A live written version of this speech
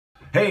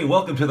Hey,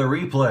 welcome to the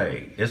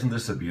replay. Isn't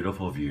this a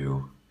beautiful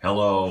view?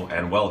 Hello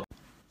and welcome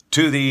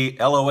to the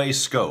LOA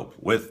Scope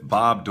with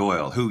Bob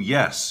Doyle, who,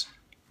 yes,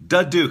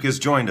 Dud Duke has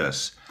joined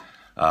us.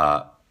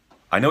 I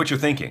know what you're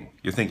thinking.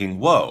 You're thinking,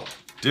 whoa,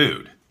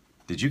 dude,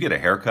 did you get a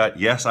haircut?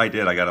 Yes, I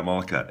did. I got them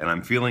all cut. And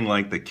I'm feeling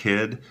like the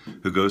kid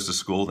who goes to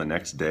school the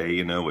next day,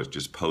 you know, with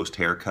just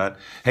post-haircut.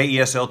 Hey,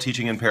 ESL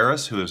Teaching in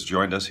Paris, who has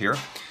joined us here.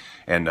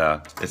 And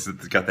it's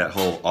got that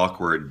whole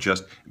awkward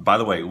by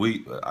the way,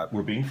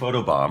 we're being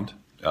photobombed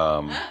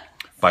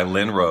by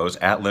Lynn Rose,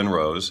 at Lynn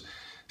Rose.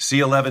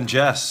 C11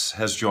 Jess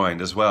has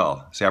joined as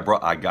well. See,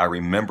 I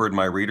remembered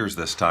my readers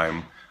this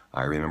time.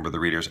 I remember the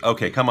readers.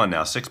 Okay, come on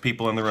now. 6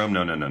 people in the room.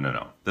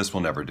 No. This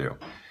will never do.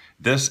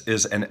 This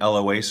is an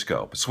LOA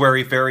Scope.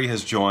 Sweary Fairy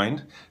has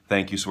joined.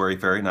 Thank you,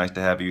 Sweary Fairy. Nice to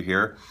have you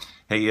here.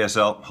 Hey,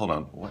 ESL. Hold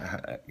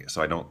on.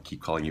 So I don't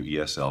keep calling you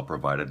ESL,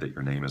 provided that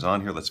your name is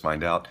on here. Let's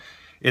find out.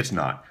 It's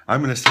not.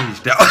 I'm going to sneeze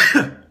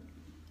down.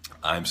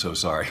 I'm so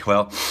sorry.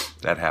 Well,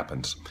 that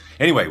happens.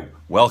 Anyway,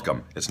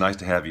 welcome. It's nice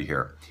to have you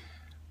here.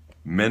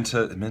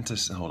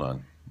 Hold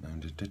on.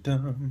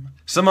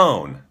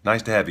 Simone.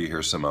 Nice to have you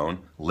here, Simone.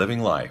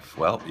 Living life.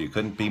 Well, you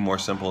couldn't be more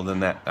simple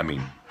than that. I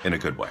mean, in a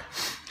good way.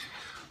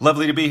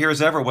 Lovely to be here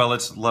as ever. Well,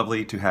 it's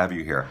lovely to have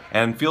you here.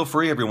 And feel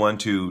free, everyone,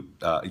 to,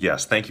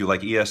 yes, thank you, like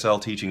ESL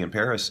Teaching in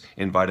Paris,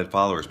 invited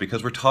followers,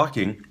 because we're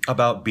talking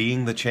about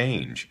being the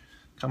change.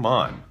 Come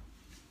on.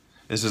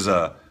 This is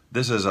a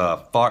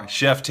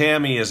Chef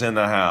Tammy is in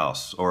the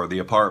house, or the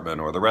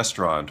apartment, or the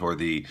restaurant, or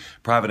the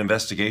private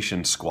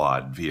investigation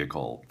squad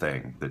vehicle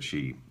thing that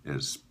she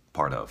is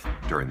part of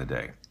during the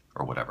day,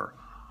 or whatever.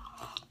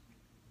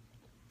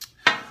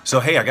 So,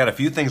 hey, I got a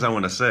few things I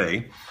want to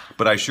say,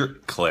 but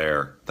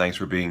Claire, thanks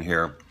for being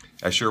here.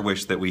 I sure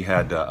wish that we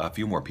had a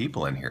few more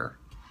people in here.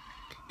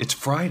 It's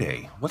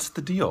Friday. What's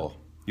the deal?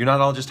 You're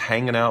not all just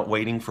hanging out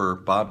waiting for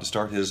Bob to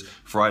start his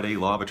Friday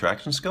Law of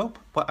Attraction Scope?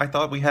 Well, I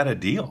thought we had a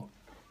deal.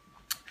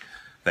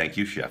 Thank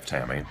you, Chef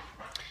Tammy.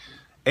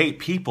 8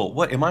 people.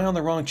 What, am I on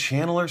the wrong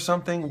channel or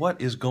something?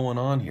 What is going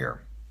on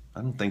here?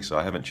 I don't think so.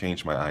 I haven't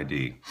changed my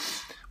ID.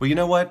 Well, you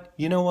know what?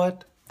 You know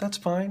what? That's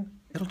fine.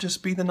 It'll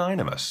just be the 9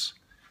 of us.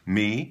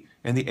 Me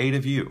and the 8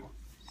 of you.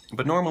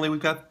 But normally we've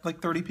got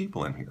like 30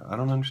 people in here. I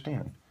don't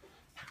understand.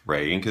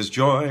 Ray Inc. has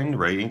joined.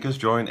 Ray Inc. has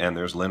joined. And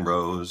there's Lynn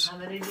Rose. How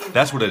many do you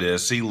That's have? what it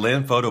is. See,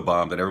 Lynn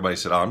photobombed and everybody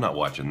said, oh, I'm not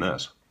watching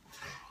this.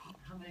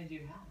 How many do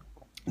you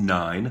have?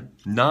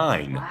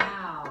 9.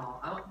 Wow.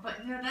 But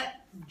you know,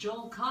 that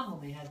Joel Com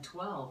only had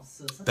 12.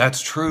 So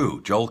That's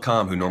true. Joel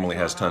Com, who normally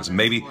has tons.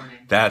 Maybe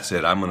that's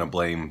it. I'm going to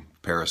blame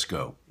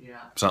Periscope. Yeah.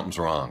 Something's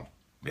wrong.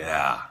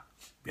 Yeah.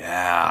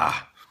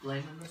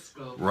 Blaming the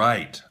scope.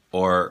 Right.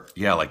 Or,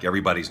 yeah, like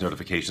everybody's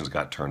notifications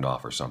got turned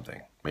off or something.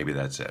 Maybe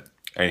that's it.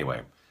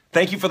 Anyway,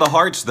 thank you for the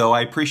hearts, though.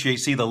 I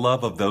see the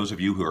love of those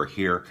of you who are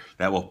here.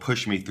 That will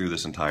push me through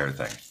this entire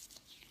thing.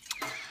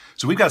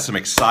 So we've got some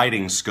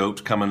exciting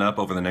scopes coming up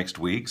over the next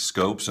week.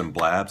 Scopes and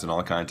blabs and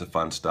all kinds of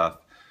fun stuff.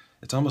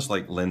 It's almost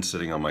like Lynn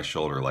sitting on my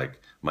shoulder,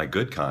 like my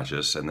good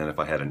conscious, and then if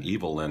I had an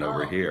evil Lynn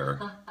over here.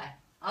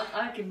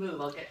 I can move.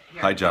 I'll get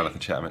here. Hi,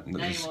 Jonathan Chapman.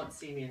 Now you won't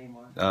see me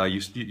anymore.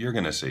 You're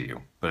going to see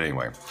you. But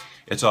anyway,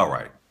 it's all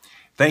right.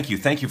 Thank you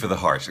for the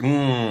hearts. They're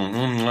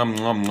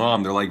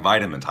like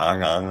vitamins.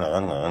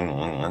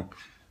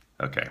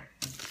 Okay.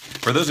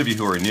 For those of you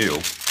who are new,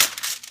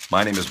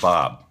 my name is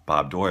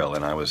Bob Doyle,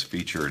 and I was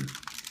featured,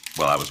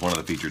 well, I was one of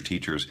the featured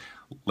teachers.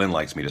 Lynn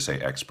likes me to say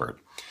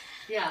expert.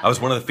 Yeah. I was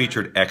one of the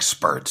featured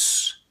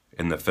experts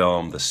in the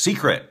film The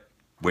Secret,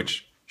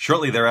 which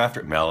shortly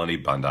thereafter, Melanie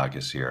Bundock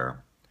is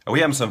here. Are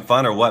we having some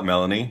fun or what,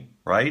 Melanie?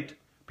 Right?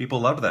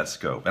 People loved that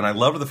scope. And I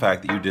loved the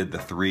fact that you did the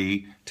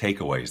 3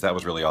 takeaways. That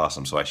was really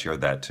awesome, so I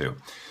shared that too.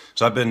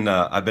 So I've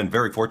been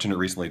very fortunate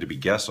recently to be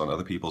guests on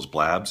other people's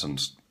blabs,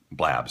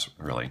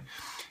 really.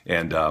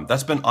 And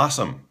that's been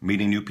awesome,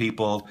 meeting new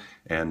people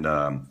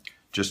and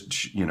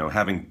just, you know,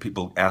 having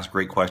people ask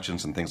great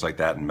questions and things like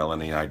that. And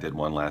Melanie and I did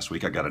one last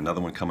week. I got another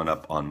one coming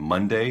up on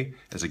Monday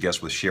as a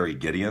guest with Sherry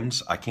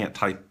Gideons. I can't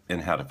type in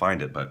how to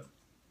find it, but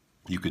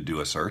you could do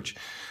a search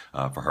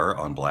for her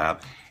on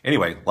Blab.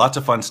 Anyway, lots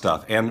of fun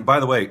stuff. And by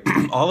the way,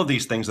 all of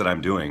these things that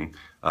I'm doing,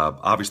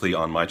 obviously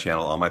on my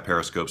channel, all my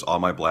Periscopes, all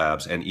my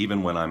Blabs, and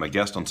even when I'm a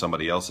guest on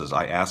somebody else's,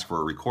 I ask for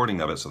a recording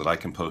of it so that I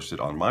can post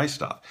it on my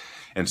stuff.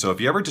 And so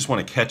if you ever just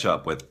want to catch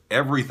up with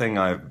everything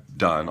I've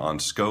done on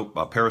Scope,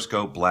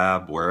 Periscope,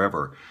 Blab,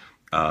 wherever,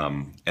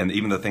 and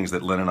even the things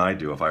that Lynn and I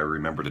do, if I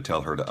remember to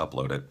tell her to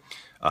upload it,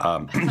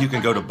 you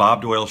can go to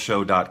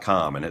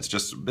bobdoyleshow.com, and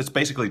it's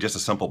basically just a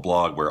simple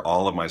blog where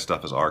all of my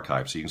stuff is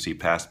archived. So you can see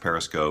past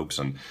Periscopes,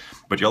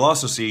 but you'll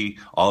also see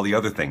all the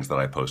other things that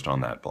I post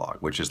on that blog,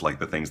 which is like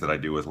the things that I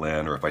do with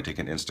Lynn, or if I take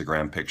an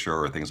Instagram picture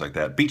or things like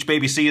that. Beach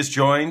Baby C is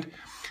joined.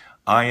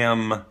 I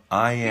am.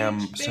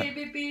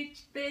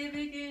 Beach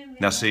baby, give me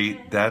Now see,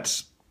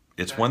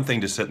 it's one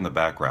thing to sit in the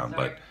background,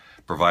 but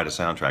provide a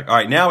soundtrack. All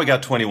right, now we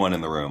got 21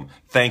 in the room.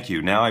 Thank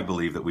you. Now I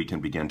believe that we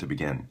can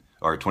begin.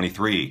 Or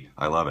 23,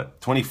 I love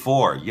it.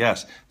 24,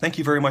 yes. Thank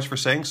you very much for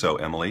saying so,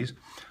 Emily's.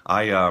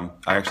 I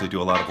actually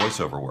do a lot of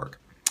voiceover work.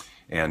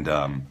 And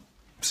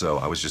So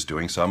I was just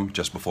doing some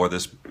just before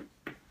this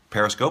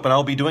Periscope, and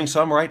I'll be doing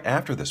some right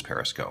after this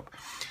Periscope.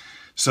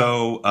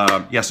 So,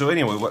 so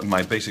anyway, what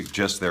my basic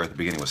gist there at the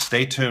beginning was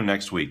stay tuned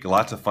next week.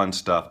 Lots of fun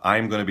stuff.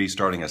 I'm going to be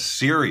starting a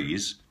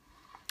series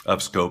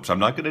of scopes. I'm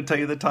not going to tell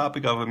you the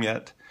topic of them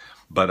yet,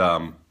 but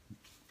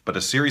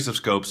a series of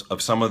scopes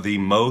of some of the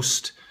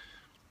most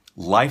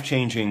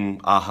life-changing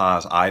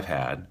ahas I've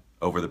had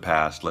over the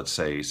past, let's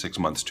say, 6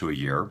 months to a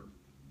year,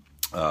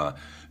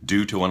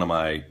 due to one of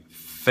my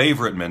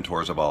favorite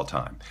mentors of all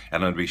time. And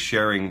I'm going to be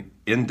sharing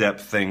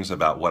in-depth things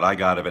about what I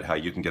got out of it, how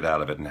you can get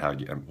out of it,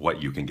 and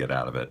what you can get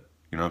out of it.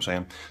 You know what I'm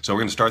saying? So we're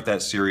going to start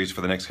that series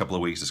for the next couple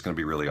of weeks. It's going to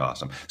be really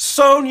awesome.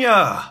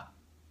 Sonia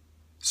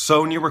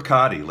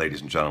Riccati,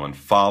 ladies and gentlemen,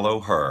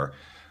 follow her,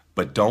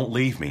 but don't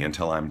leave me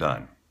until I'm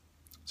done.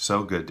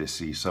 So good to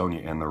see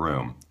Sonia in the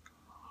room.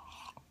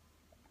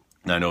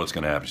 And I know what's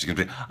going to happen. She's going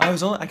to be,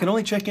 I can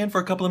only check in for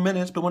a couple of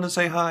minutes, but want to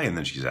say hi, and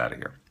then she's out of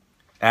here.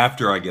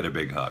 After I get a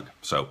big hug.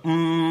 So,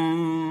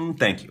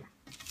 thank you.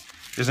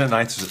 Isn't it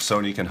nice that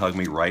Sonia can hug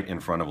me right in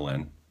front of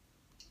Lynn?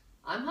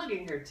 I'm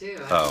hugging her too.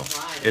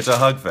 It's a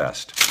hug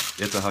fest.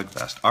 It's a hug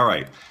fest. All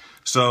right.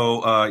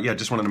 So,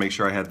 just wanted to make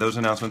sure I had those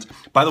announcements.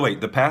 By the way,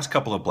 the past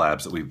couple of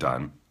blabs that we've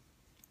done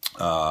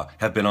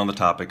have been on the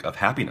topic of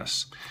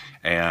happiness.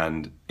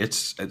 And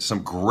it's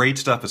some great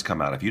stuff has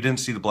come out. If you didn't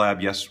see the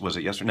blab, was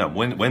it yesterday? No,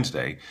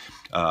 Wednesday,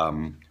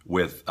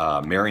 with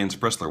Marion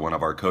Sprisler, one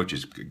of our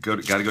coaches.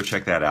 Got to go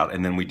check that out.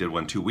 And then we did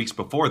one 2 weeks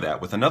before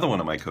that with another one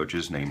of my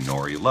coaches named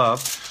Nori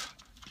Love.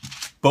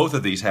 Both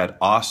of these had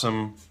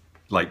awesome,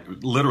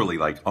 literally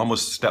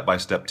almost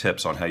step-by-step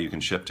tips on how you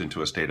can shift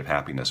into a state of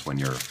happiness when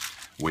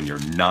you're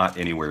not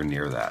anywhere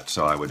near that.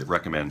 So I would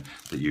recommend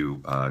that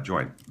you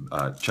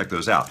check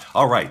those out.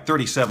 All right,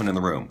 37 in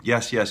the room.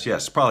 Yes.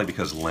 Probably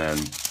because Lynn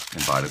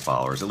invited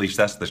followers. At least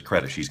that's the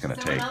credit she's going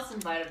to take. Someone else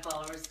invited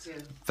followers too.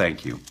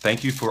 Thank you.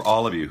 Thank you for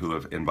all of you who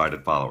have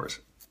invited followers.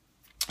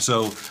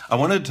 So I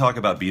wanted to talk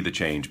about Be the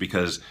Change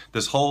because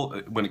this whole,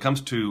 when it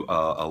comes to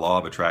a law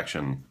of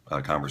attraction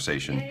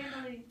conversation,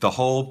 the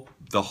whole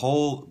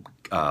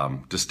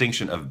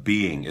distinction of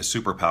being is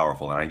super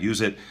powerful, and I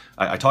use it.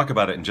 I talk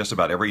about it in just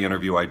about every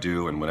interview I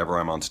do, and whenever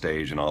I'm on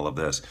stage and all of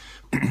this.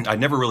 I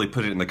never really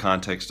put it in the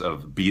context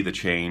of be the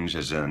change,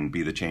 as in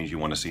be the change you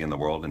want to see in the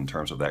world in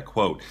terms of that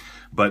quote.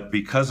 But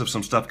because of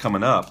some stuff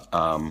coming up,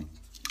 I'm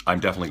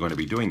definitely going to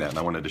be doing that, and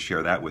I wanted to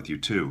share that with you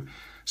too.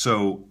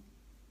 So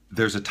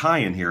there's a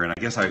tie-in here, and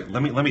I guess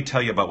let me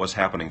tell you about what's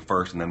happening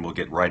first, and then we'll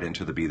get right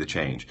into the be the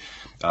change.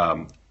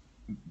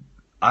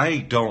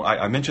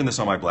 I mentioned this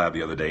on my blab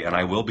the other day, and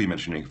I will be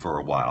mentioning it for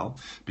a while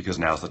because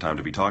now's the time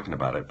to be talking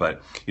about it.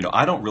 But,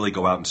 I don't really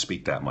go out and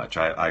speak that much.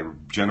 I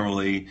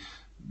generally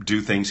do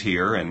things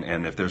here,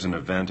 and if there's an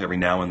event, every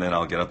now and then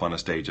I'll get up on a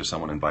stage if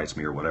someone invites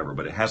me or whatever.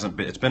 But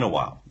it's been a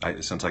while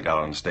since I got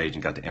on the stage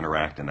and got to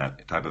interact in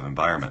that type of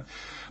environment.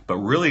 But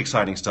really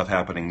exciting stuff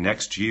happening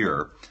next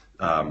year.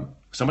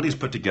 Somebody's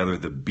put together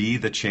the Be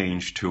the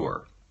Change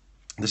Tour.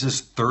 This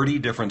is 30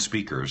 different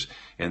speakers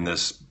in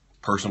this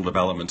personal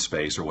development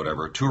space or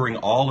whatever, touring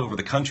all over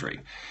the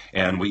country.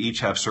 And we each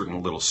have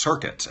certain little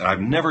circuits. And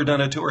I've never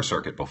done a tour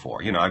circuit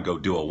before. I go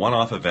do a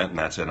one-off event and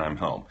that's it, I'm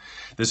home.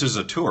 This is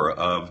a tour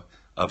of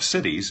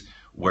cities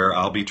where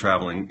I'll be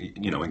traveling,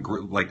 in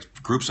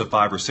groups of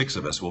 5 or 6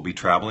 of us will be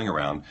traveling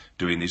around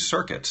doing these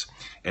circuits.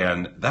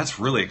 And that's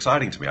really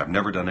exciting to me. I've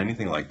never done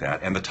anything like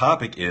that. And the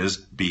topic is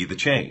Be the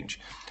Change.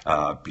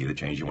 Be the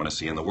change you want to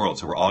see in the world.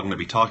 So we're all going to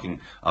be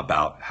talking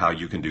about how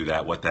you can do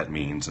that, what that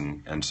means,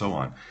 and so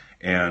on.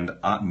 And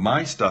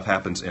my stuff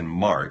happens in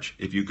March.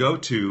 If you go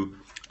to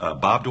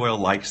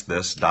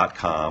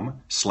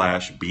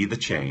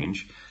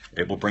bobdoylelikesthis.com/be-the-change,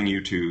 it will bring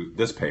you to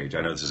this page.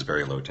 I know this is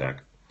very low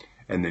tech.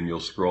 And then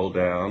you'll scroll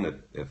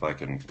down, if I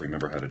can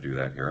remember how to do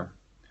that here.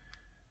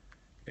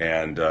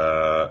 And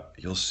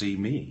you'll see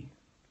me.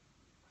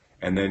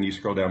 And then you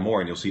scroll down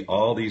more and you'll see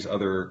all these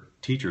other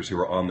teachers who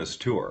are on this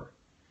tour.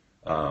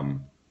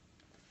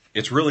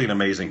 It's really an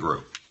amazing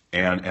group.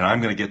 And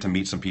I'm going to get to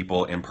meet some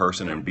people in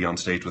person and be on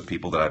stage with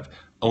people that I've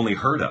only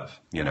heard of,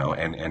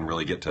 and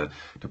really get to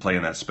play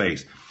in that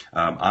space.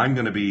 I'm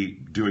going to be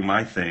doing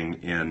my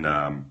thing in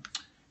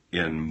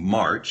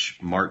March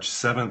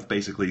 7th,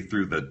 basically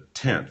through the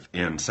 10th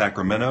in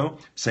Sacramento,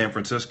 San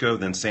Francisco,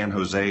 then San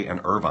Jose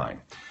and Irvine.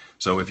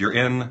 So if you're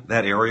in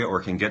that area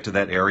or can get to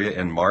that area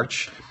in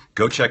March,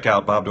 go check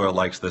out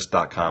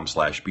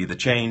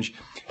bobdoylelikesthis.com/be-the-change.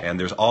 And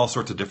there's all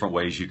sorts of different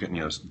ways you can,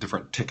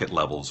 different ticket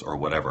levels or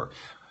whatever.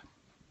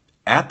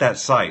 At that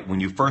site, when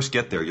you first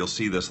get there, you'll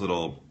see this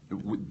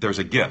there's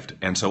a gift.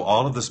 And so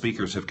all of the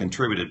speakers have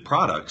contributed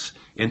products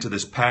into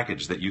this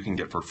package that you can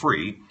get for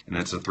free. And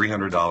it's a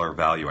 $300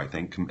 value, I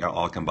think,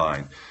 all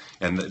combined.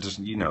 And just,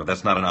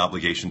 that's not an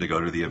obligation to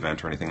go to the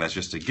event or anything. That's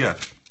just a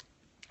gift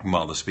from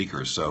all the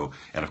speakers. So,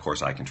 and of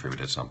course I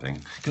contributed something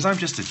because I'm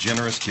just a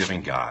generous giving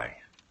guy.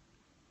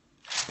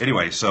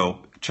 Anyway,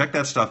 so check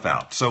that stuff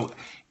out. So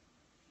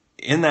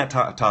in that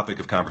topic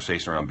of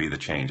conversation around Be the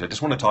Change, I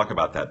just want to talk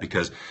about that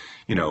because,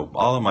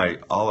 all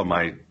of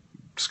my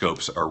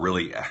scopes are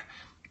really,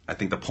 I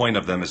think the point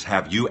of them is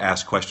have you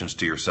ask questions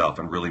to yourself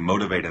and really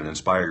motivate and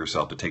inspire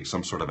yourself to take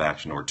some sort of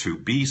action or to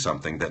be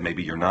something that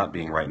maybe you're not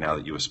being right now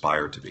that you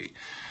aspire to be.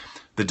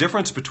 The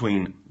difference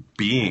between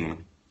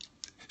being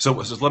so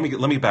let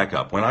me back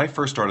up. When I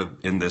first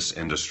started in this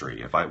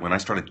industry, when I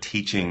started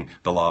teaching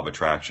the law of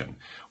attraction,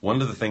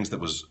 one of the things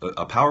that was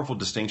a powerful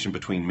distinction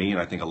between me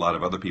and I think a lot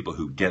of other people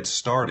who get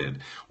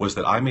started was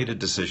that I made a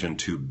decision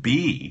to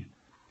be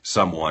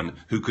someone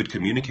who could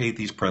communicate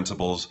these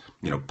principles,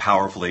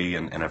 powerfully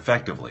and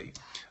effectively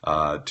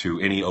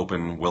to any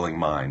open, willing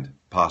mind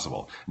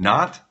possible.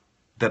 Not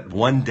that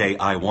one day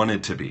I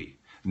wanted to be.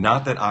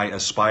 Not that I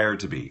aspired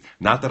to be.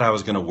 Not that I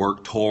was going to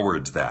work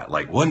towards that.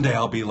 Like one day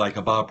I'll be like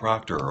a Bob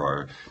Proctor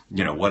or,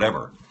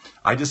 whatever.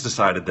 I just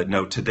decided that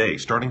no, today,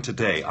 starting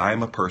today, I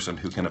am a person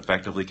who can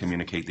effectively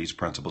communicate these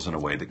principles in a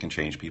way that can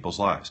change people's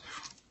lives.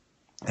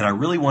 And I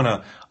really want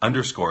to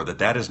underscore that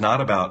that is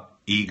not about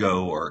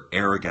ego or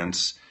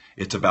arrogance.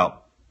 It's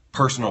about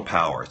personal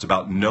power. It's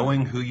about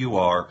knowing who you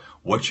are,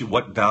 what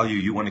value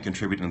you want to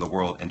contribute in the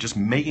world, and just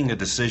making a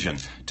decision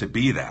to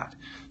be that.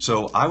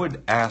 So I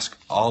would ask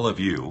all of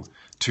you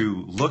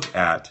to look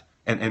at,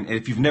 and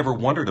if you've never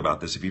wondered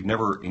about this, if you've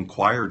never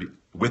inquired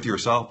with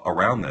yourself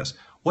around this,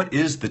 what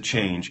is the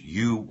change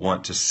you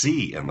want to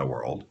see in the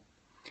world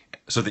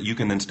so that you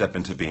can then step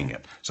into being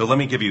it? So let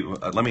me give you,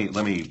 let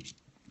me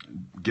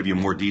give you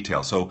more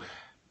detail. So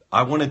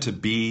I wanted to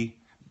be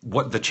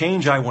what the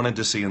change I wanted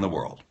to see in the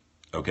world.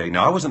 Okay,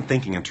 now I wasn't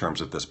thinking in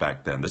terms of this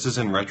back then. This is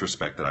in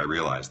retrospect that I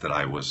realized that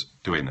I was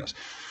doing this.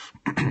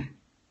 I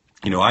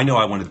know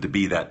I wanted to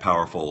be that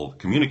powerful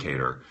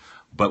communicator,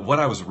 but what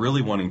I was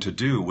really wanting to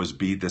do was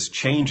be this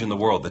change in the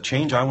world. The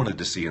change I wanted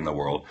to see in the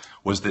world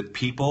was that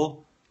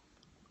people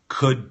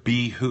could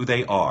be who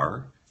they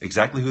are,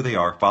 exactly who they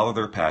are, follow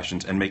their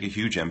passions, and make a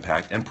huge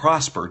impact and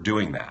prosper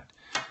doing that.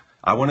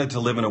 I wanted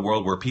to live in a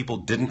world where people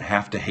didn't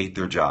have to hate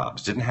their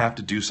jobs, didn't have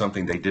to do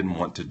something they didn't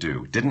want to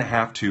do, didn't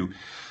have to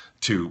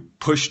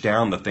push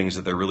down the things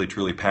that they're really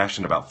truly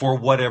passionate about for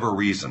whatever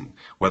reason,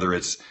 whether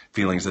it's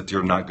feelings that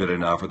you're not good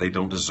enough or they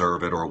don't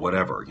deserve it or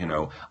whatever.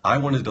 I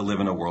wanted to live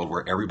in a world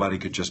where everybody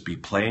could just be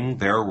playing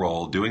their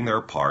role, doing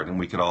their part, and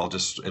we could all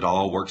it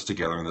all works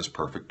together in this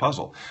perfect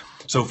puzzle.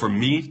 So for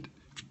me,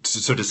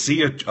 to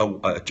see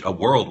a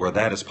world where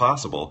that is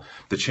possible,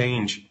 the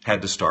change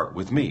had to start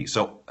with me.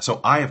 So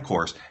I, of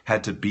course,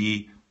 had to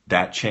be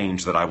that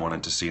change that I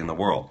wanted to see in the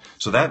world.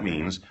 So that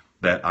means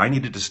that I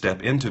needed to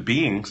step into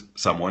being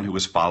someone who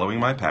was following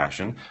my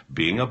passion,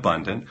 being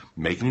abundant,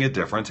 making a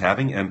difference,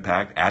 having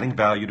impact, adding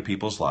value to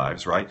people's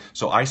lives, right?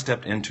 So I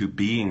stepped into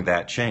being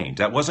that change.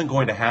 That wasn't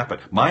going to happen.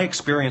 My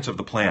experience of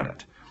the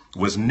planet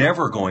was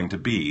never going to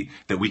be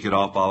that we could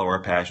all follow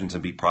our passions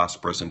and be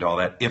prosperous and all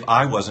that if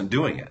I wasn't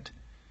doing it,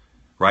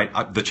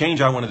 right? The change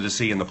I wanted to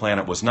see in the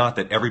planet was not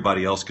that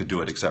everybody else could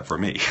do it except for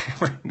me.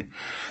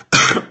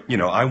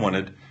 I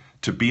wanted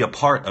to be a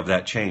part of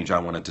that change I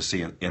wanted to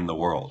see in the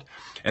world.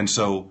 And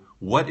so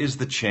what is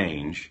the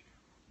change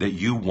that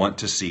you want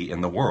to see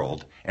in the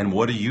world, and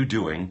what are you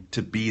doing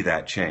to be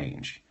that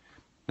change?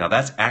 Now,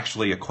 that's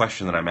actually a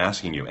question that I'm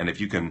asking you. And if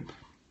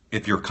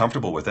you're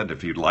comfortable with it,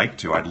 if you'd like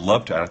to, I'd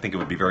love to. I think it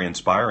would be very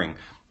inspiring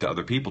to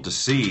other people to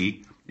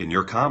see in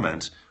your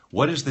comments,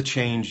 what is the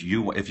change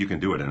if you can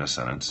do it in a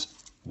sentence,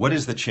 what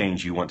is the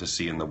change you want to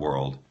see in the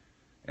world?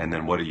 And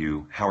then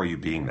how are you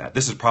being that?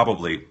 This is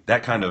probably,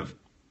 that kind of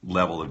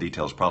level of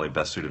detail is probably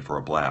best suited for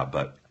a blab,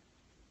 but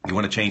you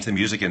want to change the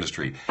music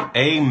industry.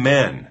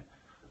 Amen.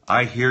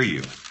 I hear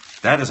you.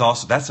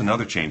 That's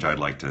another change I'd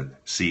like to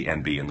see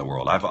and be in the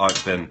world.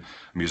 I've been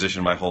a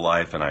musician my whole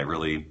life, and I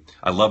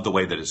love the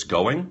way that it's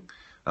going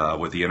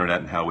with the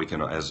internet and how we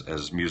can,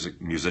 as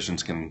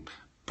musicians, can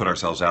put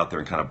ourselves out there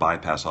and kind of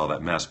bypass all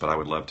that mess. But I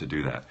would love to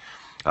do that.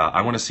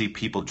 I want to see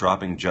people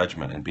dropping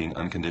judgment and being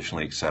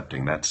unconditionally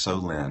accepting. That's so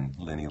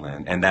Lenny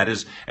Lynn,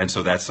 and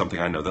so that's something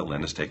I know that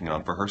Lynn is taking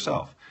on for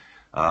herself.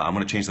 I'm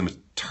going to change the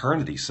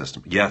maternity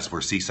system. Yes,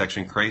 we're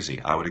C-section crazy.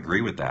 I would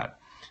agree with that.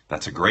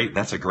 That's a great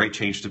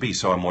change to be.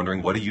 So I'm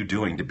wondering, what are you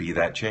doing to be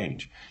that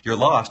change? You're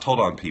lost. Hold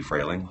on, P.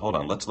 Frailing. Hold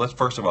on. Let's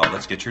first of all,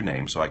 let's get your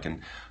name so I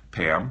can,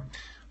 Pam.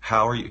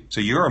 How are you?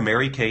 So you're a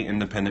Mary Kay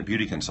independent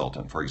beauty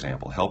consultant, for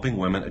example, helping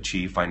women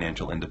achieve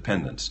financial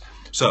independence.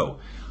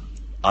 So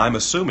I'm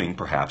assuming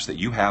perhaps that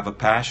you have a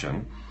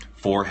passion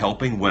for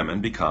helping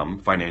women become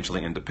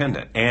financially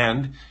independent.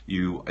 And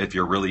if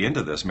you're really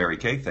into this Mary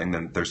Kay thing,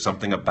 then there's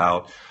something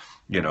about,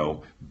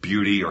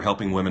 beauty or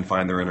helping women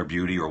find their inner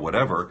beauty or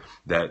whatever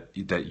that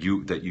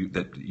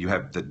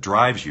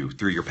drives you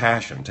through your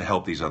passion to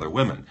help these other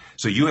women.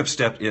 So you have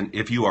stepped in.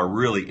 If you are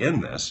really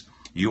in this,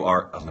 you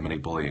are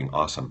eliminate bullying.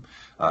 Awesome.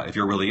 If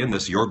you're really in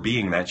this, you're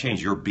being that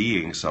change. You're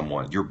being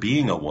someone. You're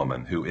being a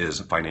woman who is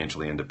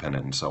financially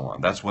independent and so on.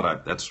 That's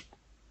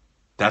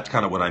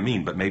kind of what I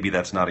mean, but maybe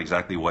that's not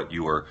exactly what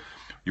you were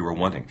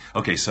wanting.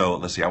 Okay, so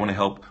let's see. I want to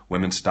help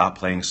women stop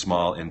playing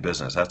small in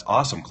business. That's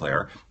awesome,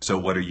 Claire.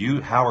 So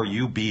how are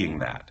you being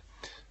that?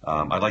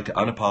 I'd like to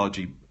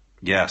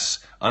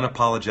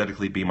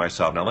unapologetically be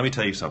myself. Now, let me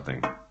tell you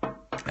something.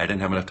 I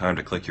didn't have enough time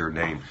to click your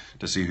name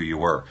to see who you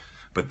were.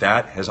 But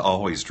that has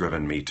always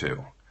driven me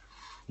too.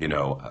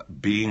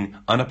 Being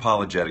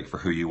unapologetic for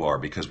who you are,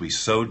 because we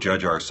so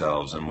judge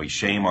ourselves and we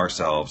shame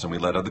ourselves and we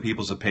let other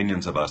people's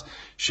opinions of us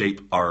shape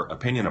our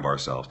opinion of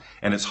ourselves.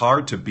 And it's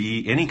hard to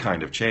be any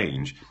kind of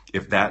change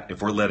if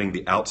we're letting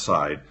the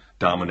outside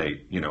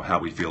dominate, how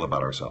we feel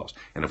about ourselves.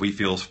 And if we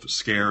feel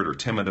scared or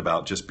timid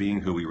about just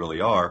being who we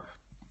really are,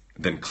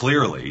 then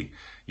clearly,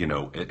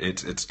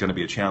 it's going to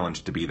be a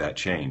challenge to be that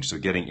change. So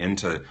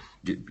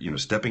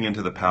stepping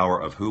into the power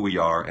of who we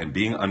are and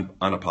being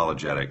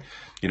unapologetic.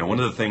 One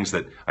of the things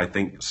that I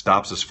think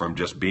stops us from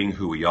just being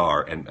who we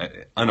are, and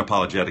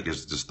unapologetic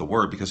is just the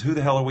word, because who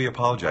the hell are we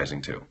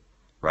apologizing to,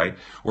 right?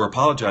 We're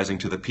apologizing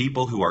to the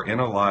people who are in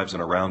our lives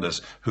and around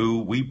us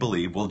who we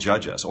believe will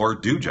judge us or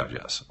do judge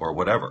us or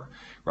whatever,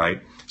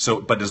 right? So,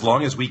 but as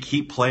long as we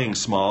keep playing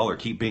small or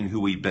keep being who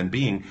we've been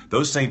being,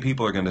 those same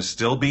people are going to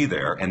still be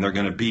there, and they're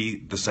going to be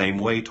the same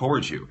way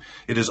towards you.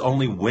 It is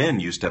only when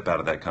you step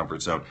out of that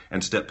comfort zone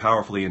and step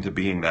powerfully into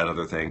being that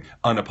other thing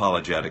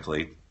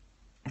unapologetically.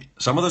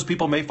 Some of those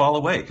people may fall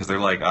away because they're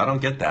like, I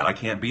don't get that. I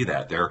can't be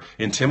that. They're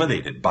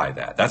intimidated by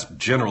that. That's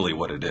generally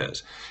what it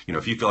is.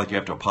 If you feel like you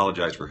have to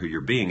apologize for who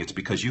you're being, it's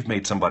because you've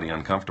made somebody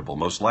uncomfortable,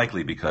 most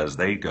likely because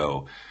they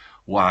go,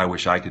 well, I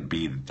wish I could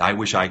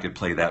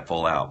play that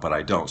full out, but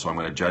I don't. So I'm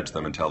going to judge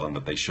them and tell them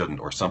that they shouldn't,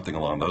 or something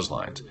along those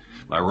lines.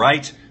 Am I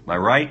right? Am I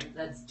right?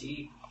 That's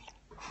deep.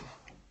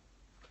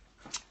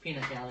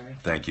 Peanut gallery.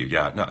 Thank you.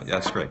 Yeah, no,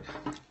 that's great.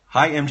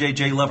 Hi,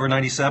 MJJ Lover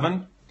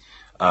 97.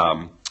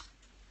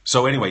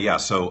 So anyway, yeah,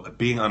 so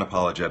being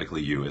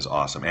unapologetically you is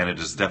awesome. And it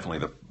is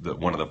definitely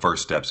one of the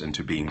first steps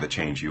into being the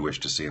change you wish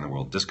to see in the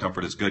world.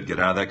 Discomfort is good. Get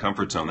out of that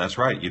comfort zone. That's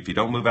right. If you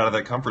don't move out of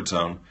that comfort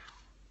zone,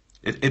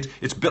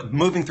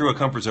 moving through a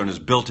comfort zone is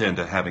built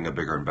into having a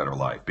bigger and better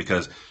life,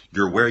 because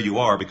you're where you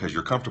are because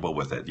you're comfortable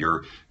with it.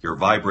 You're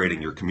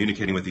vibrating, you're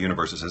communicating with the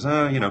universe that says,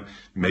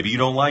 maybe you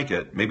don't like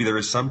it. Maybe there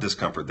is some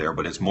discomfort there,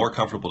 but it's more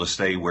comfortable to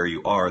stay where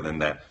you are than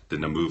to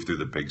move through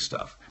the big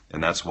stuff.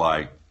 And that's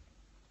why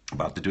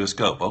about to do a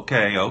scope.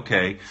 Okay.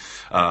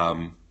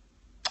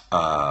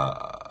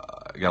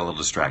 I got a little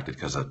distracted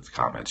because of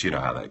comments. You know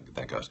how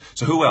that goes.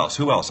 So who else?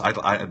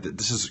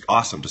 This is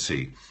awesome to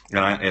see.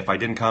 And if I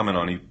didn't comment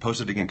on it, post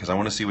it again, because I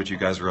want to see what you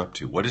guys are up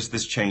to. What is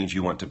this change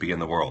you want to be in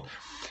the world?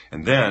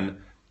 And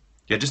then,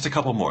 just a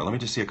couple more. Let me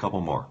just see a couple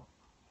more.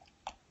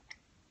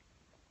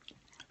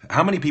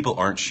 How many people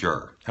aren't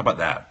sure? How about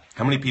that?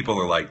 How many people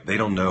are like, they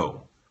don't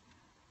know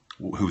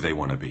who they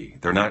want to be?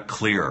 They're not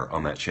clear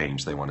on that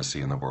change they want to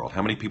see in the world.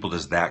 How many people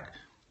does that?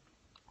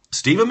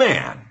 Steve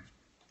Man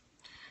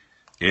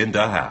in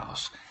the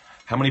house.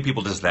 How many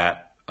people does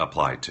that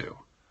apply to?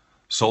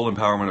 Soul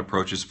empowerment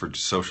approaches for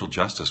social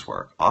justice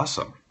work.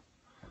 Awesome.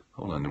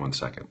 Hold on 1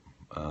 second.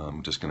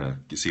 I'm just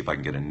going to see if I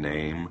can get a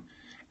name.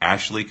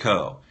 Ashley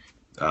Coe.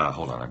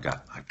 Hold on.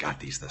 I've got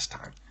these this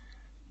time.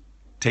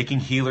 Taking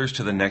healers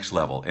to the next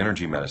level.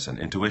 Energy medicine,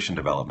 intuition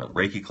development,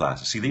 Reiki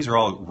classes. See, these are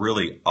all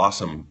really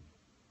awesome,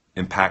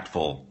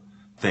 impactful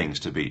things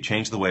to be.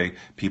 Change the way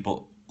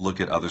people look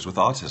at others with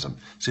autism.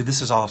 See,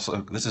 this is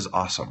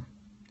awesome.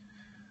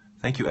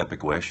 Thank you,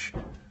 Epic Wish.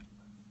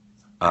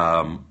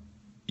 I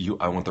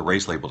want the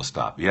race label to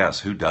stop. Yes,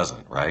 who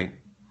doesn't, right?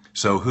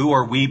 So who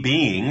are we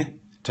being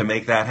to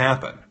make that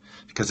happen?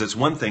 Because it's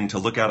one thing to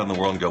look out in the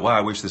world and go, wow,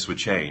 I wish this would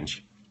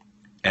change,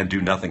 and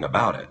do nothing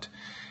about it.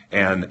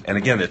 And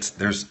again,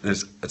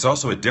 it's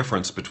also a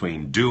difference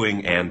between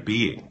doing and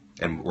being.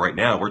 And right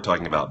now we're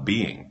talking about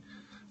being.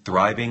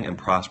 Thriving and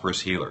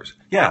prosperous healers.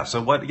 Yeah,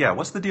 so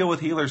what's the deal with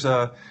healers?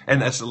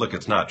 And look,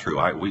 it's not true.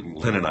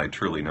 Lynn and I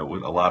truly know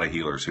a lot of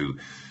healers who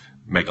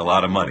make a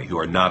lot of money, who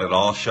are not at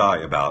all shy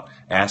about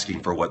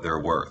asking for what they're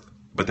worth.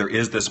 But there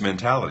is this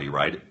mentality,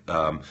 right,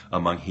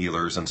 among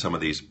healers and some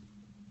of these,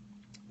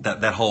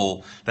 that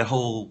whole,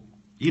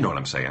 you know what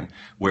I'm saying,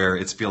 where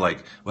it's feel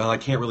like, well, I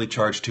can't really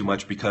charge too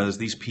much because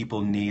these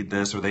people need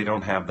this or they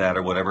don't have that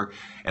or whatever.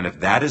 And if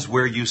that is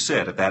where you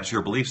sit, if that's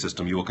your belief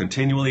system, you will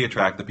continually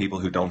attract the people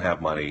who don't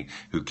have money,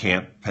 who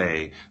can't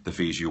pay the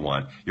fees you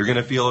want. You're going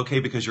to feel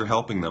okay because you're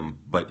helping them,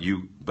 but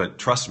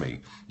trust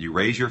me, you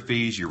raise your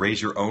fees, you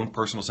raise your own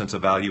personal sense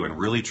of value and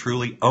really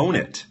truly own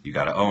it. You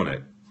got to own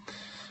it.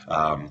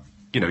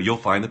 You'll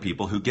find the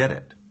people who get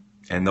it.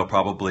 And they'll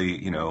probably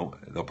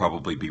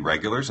be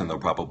regulars, and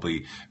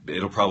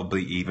it'll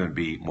probably even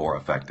be more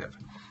effective.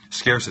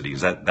 Scarcity,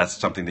 that's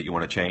something that you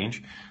want to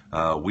change?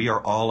 We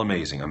are all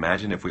amazing.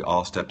 Imagine if we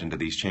all stepped into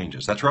these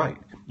changes. That's right.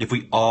 If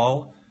we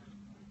all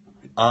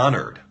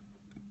honored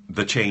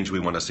the change we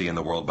want to see in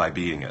the world by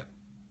being it,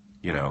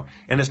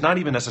 and it's not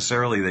even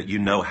necessarily that you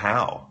know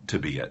how to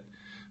be it.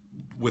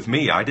 With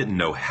me, I didn't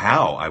know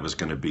how I was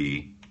going to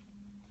be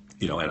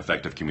an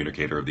effective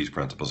communicator of these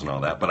principles and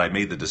all that. But I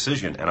made the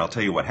decision, and I'll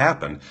tell you what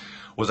happened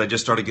was I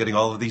just started getting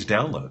all of these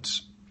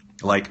downloads,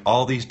 like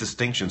all these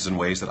distinctions in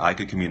ways that I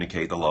could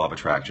communicate the law of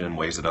attraction in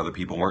ways that other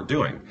people weren't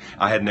doing.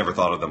 I had never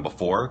thought of them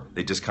before.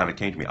 They just kind of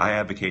came to me. I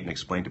advocate and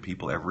explain to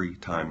people every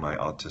time my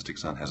autistic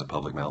son has a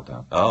public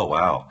meltdown. Oh,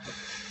 wow.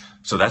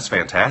 So that's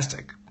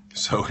fantastic.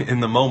 So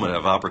in the moment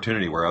of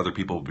opportunity where other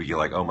people will be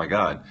like, oh my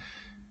God,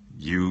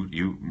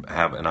 you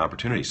have an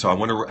opportunity. So I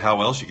wonder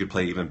how else you could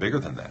play even bigger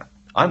than that.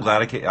 I'm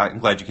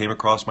glad you came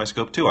across my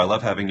scope too. I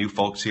love having new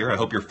folks here. I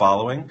hope you're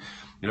following.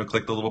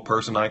 Click the little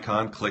person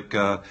icon, click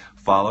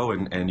follow,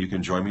 and you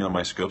can join me on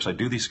my scopes. I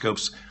do these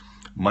scopes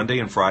Monday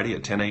and Friday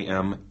at 10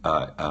 a.m.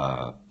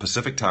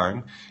 Pacific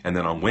time, and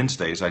then on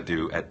Wednesdays I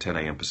do at 10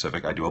 a.m.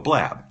 Pacific. I do a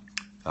blab,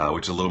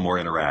 which is a little more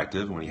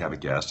interactive when you have a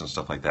guest and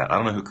stuff like that. I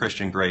don't know who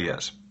Christian Gray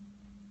is,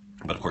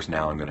 but of course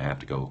now I'm going to have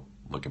to go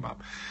look him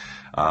up.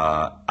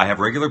 I have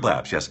regular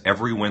blabs, yes,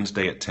 every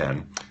Wednesday at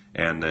 10.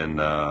 And then,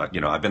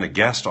 I've been a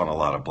guest on a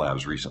lot of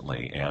blabs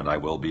recently, and I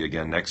will be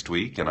again next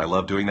week, and I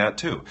love doing that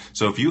too.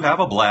 So if you have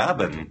a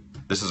blab and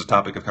this is a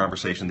topic of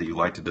conversation that you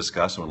like to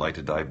discuss and would like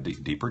to dive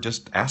deeper,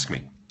 just ask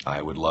me.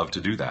 I would love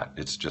to do that.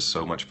 It's just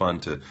so much fun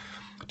to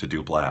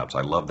do blabs.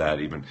 I love that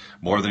even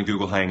more than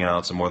Google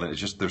Hangouts and more than, it's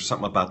just, there's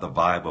something about the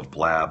vibe of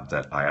blab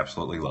that I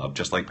absolutely love,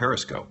 just like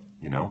Periscope,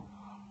 Lynn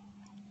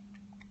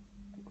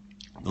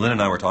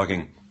and I were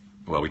talking,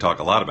 well, we talk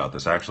a lot about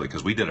this actually,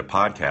 because we did a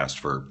podcast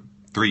for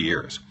 3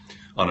 years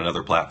on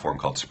another platform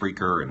called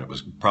Spreaker, and it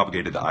was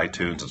propagated to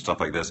iTunes and stuff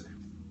like this.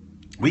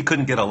 We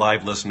couldn't get a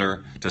live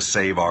listener to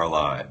save our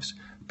lives.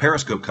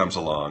 Periscope comes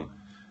along,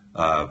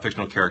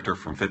 fictional character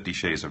from 50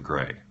 Shades of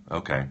Grey.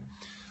 Okay.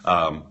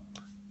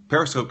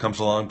 Periscope comes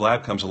along,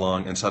 Blab comes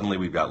along, and suddenly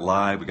we've got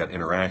live, we've got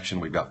interaction,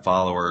 we've got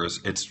followers.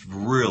 It's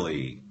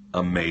really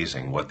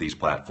amazing what these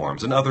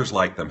platforms and others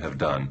like them have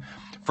done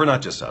for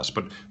not just us,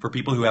 but for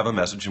people who have a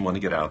message and want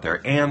to get out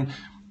there and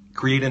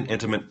create an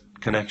intimate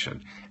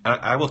connection. And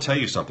I will tell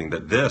you something,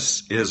 that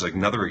this is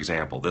another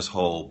example. This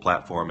whole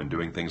platform and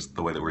doing things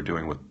the way that we're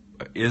doing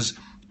is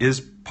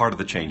part of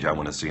the change I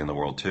want to see in the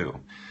world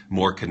too.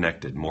 More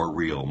connected, more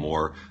real,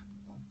 more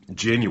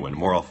genuine,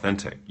 more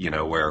authentic,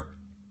 where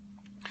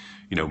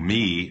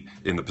me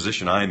in the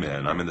position I'm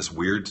in this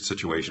weird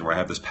situation where I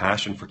have this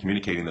passion for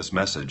communicating this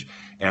message,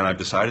 and I've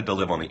decided to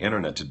live on the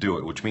internet to do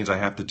it, which means I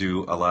have to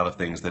do a lot of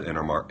things that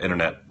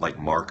internet like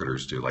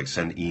marketers do, like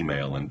send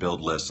email and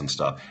build lists and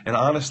stuff. And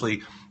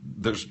honestly,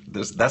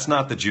 that's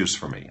not the juice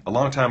for me. A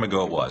long time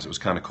ago it was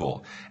kind of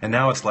cool. And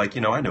now it's like,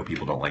 I know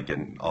people don't like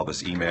getting all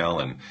this email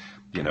and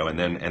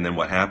then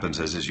what happens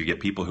is you get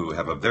people who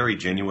have a very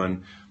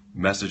genuine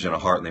message in a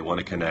heart and they want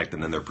to connect,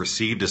 and then they're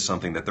perceived as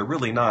something that they're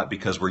really not,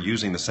 because we're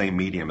using the same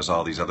medium as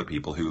all these other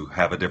people who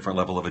have a different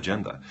level of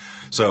agenda.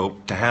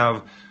 So to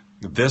have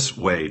this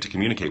way to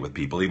communicate with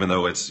people, even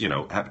though it's,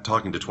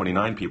 talking to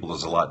 29 people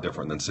is a lot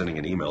different than sending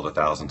an email to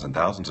thousands and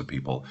thousands of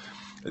people,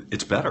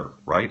 it's better,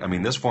 right? I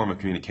mean, this form of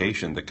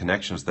communication, the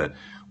connections that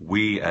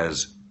we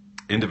as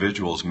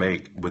individuals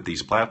make with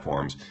these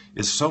platforms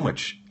is so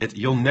much,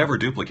 you'll never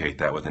duplicate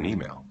that with an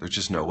email. There's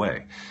just no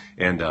way.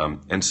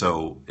 And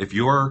so if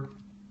you're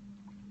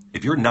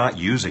not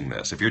using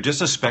this, if you're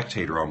just a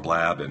spectator on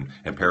Blab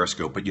and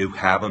Periscope, but you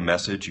have a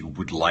message, you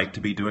would like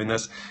to be doing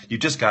this, you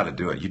just got to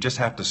do it. You just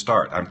have to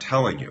start. I'm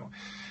telling you,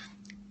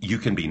 you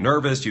can be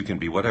nervous, you can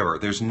be whatever.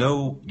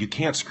 You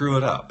can't screw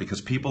it up, because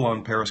people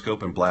on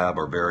Periscope and Blab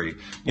are very,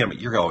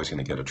 you're always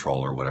going to get a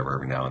troll or whatever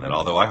every now and then,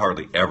 although I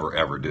hardly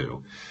ever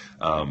do.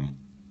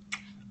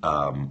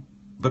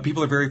 But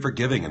people are very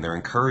forgiving and they're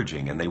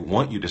encouraging and they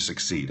want you to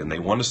succeed and they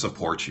want to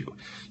support you.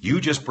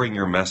 You just bring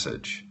your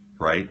message,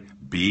 right?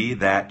 Be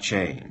that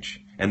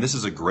change. And this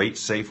is a great,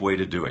 safe way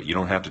to do it. You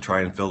don't have to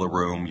try and fill a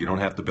room. You don't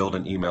have to build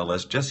an email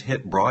list. Just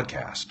hit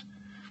broadcast.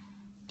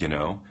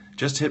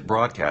 Just hit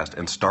broadcast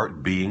and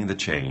start being the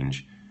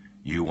change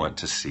you want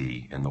to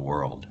see in the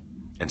world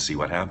and see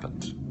what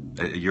happens.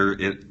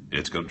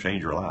 It's going to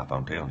change your life,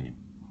 I'm telling you.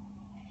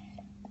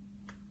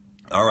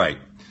 All right.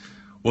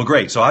 Well,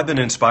 great. So I've been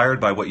inspired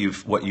by what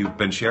you've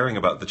been sharing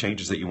about the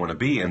changes that you want to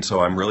be. And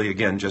so I'm really,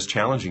 again, just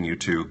challenging you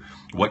to,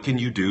 what can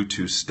you do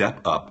to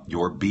step up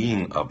your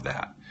being of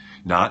that?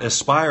 Not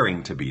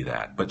aspiring to be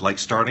that, but like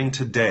starting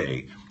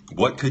today,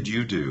 what could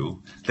you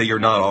do that you're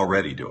not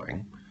already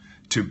doing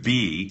to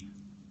be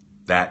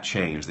that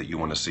change that you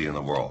want to see in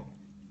the world?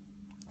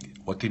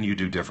 What can you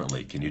do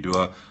differently? Can you do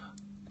a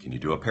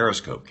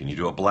Periscope? Can you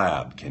do a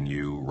Blab? Can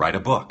you write a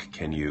book?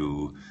 Can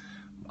you,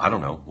 I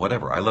don't know,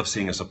 whatever. I love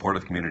seeing a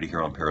supportive community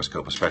here on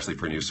Periscope, especially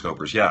for new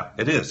scopers. Yeah,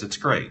 it is. It's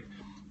great.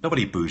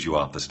 Nobody boos you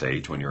off the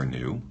stage when you're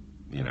new,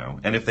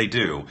 And if they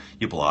do,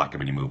 you block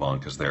them and you move on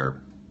because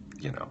they're,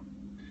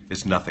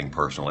 it's nothing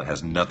personal. It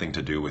has nothing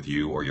to do with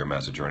you or your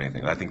message or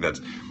anything. I think if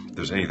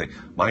there's anything,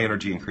 my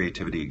energy and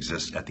creativity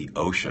exists at the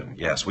ocean.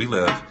 Yes, we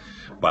live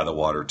by the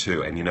water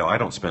too. And I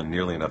don't spend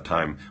nearly enough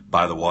time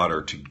by the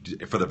water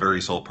for the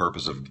very sole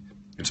purpose of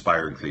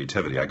inspiring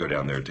creativity. I go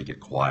down there to get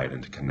quiet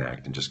and to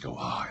connect and just go,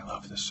 oh, I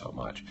love this so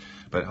much.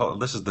 But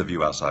this is the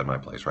view outside my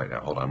place right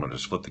now. Hold on, I'm going to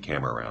just flip the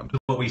camera around.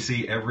 What we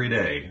see every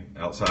day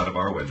outside of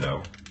our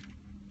window,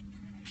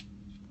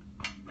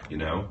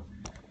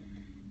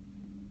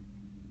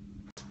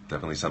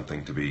 definitely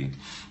something to be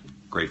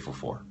grateful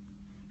for.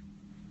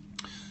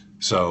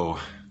 So,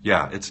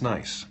 yeah, it's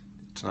nice.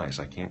 It's nice.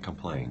 I can't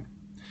complain.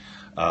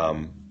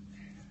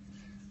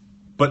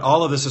 But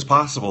all of this is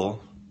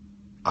possible.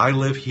 I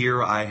live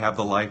here. I have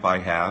the life I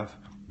have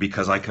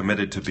because I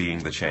committed to being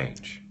the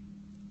change,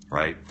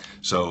 right?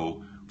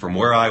 So from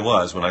where I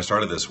was when I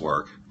started this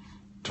work,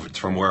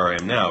 from where I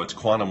am now, it's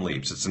quantum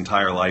leaps. It's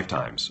entire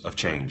lifetimes of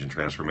change and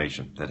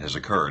transformation that has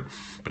occurred.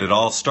 But it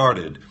all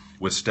started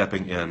with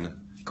stepping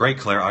in. Great,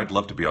 Claire, I'd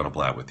love to be on a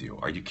blab with you.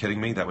 Are you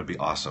kidding me? That would be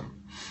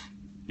awesome.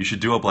 You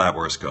should do a blab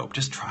or a scope.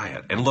 Just try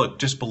it. And look,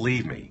 just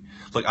believe me.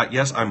 Look,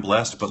 yes, I'm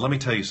blessed, but let me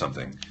tell you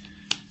something.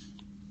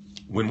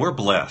 When we're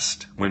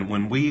blessed,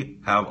 when we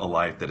have a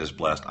life that is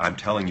blessed, I'm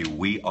telling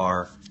you,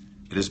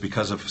 it is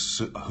because of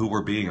who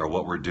we're being or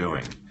what we're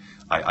doing.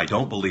 I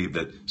don't believe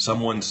that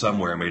someone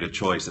somewhere made a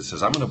choice that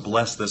says, I'm going to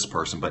bless this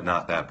person, but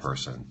not that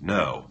person.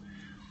 No.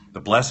 The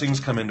blessings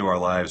come into our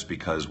lives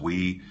because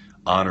we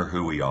honor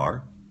who we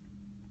are.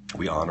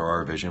 We honor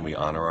our vision. We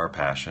honor our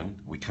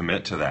passion. We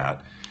commit to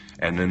that.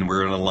 And then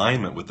we're in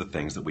alignment with the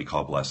things that we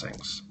call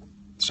blessings.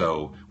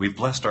 So we've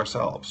blessed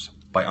ourselves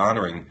by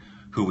honoring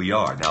who we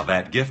are. Now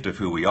that gift of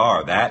who we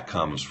are, that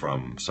comes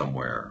from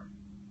somewhere,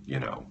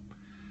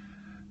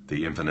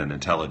 the infinite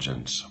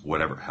intelligence,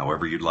 whatever,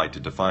 however you'd like to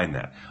define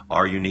that.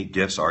 Our unique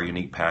gifts, our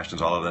unique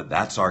passions, all of that,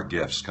 that's our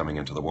gifts coming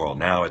into the world.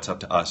 Now it's up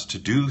to us to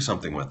do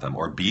something with them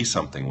or be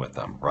something with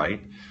them,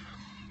 right?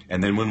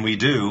 And then when we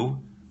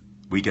do,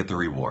 we get the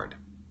reward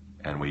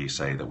and we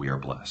say that we are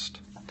blessed.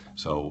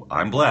 So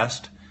I'm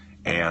blessed,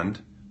 and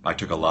I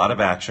took a lot of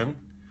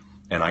action,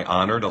 and I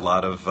honored a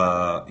lot of,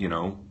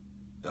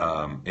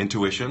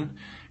 intuition,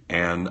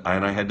 and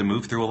I had to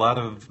move through a lot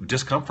of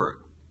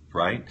discomfort,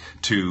 right?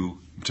 To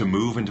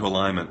move into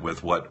alignment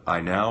with what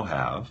I now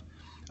have,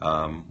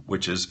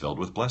 which is filled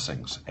with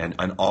blessings.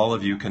 And all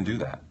of you can do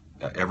that.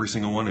 Every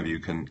single one of you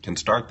can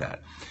start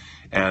that.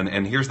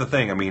 And here's the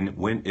thing. I mean,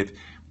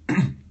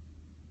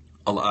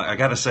 I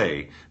got to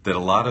say that a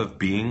lot of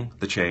being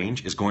the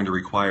change is going to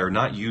require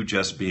not you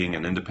just being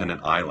an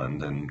independent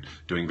island and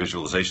doing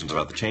visualizations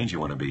about the change you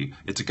want to be.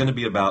 It's going to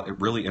be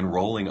about really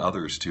enrolling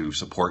others to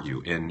support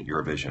you in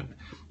your vision.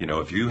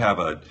 If you have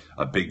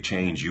a big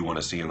change you want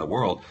to see in the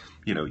world,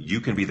 you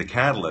can be the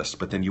catalyst,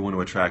 but then you want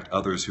to attract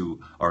others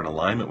who are in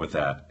alignment with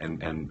that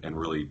and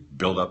really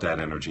build up that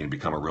energy and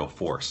become a real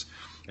force.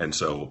 And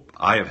so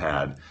I have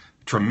had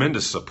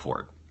tremendous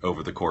support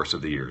over the course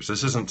of the years.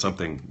 This isn't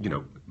something,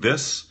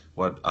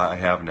 what I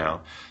have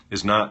now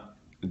is not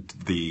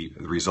the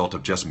result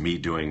of just me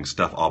doing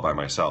stuff all by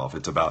myself.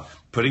 It's about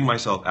putting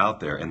myself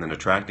out there and then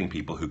attracting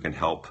people who can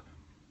help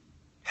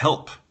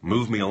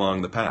move me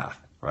along the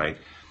path, right?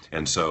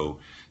 And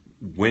so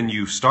when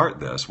you start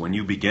this, when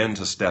you begin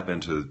to step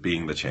into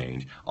being the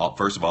change,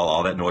 first of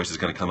all that noise is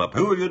going to come up.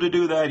 Who are you to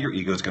do that? Your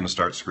ego is going to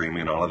start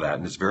screaming and all of that,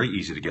 and it's very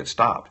easy to get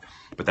stopped.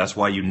 But that's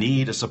why you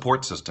need a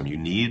support system. You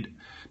need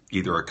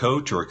either a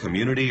coach or a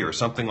community or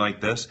something like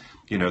this,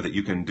 that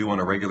you can do on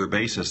a regular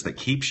basis that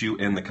keeps you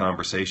in the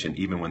conversation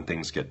even when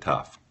things get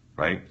tough,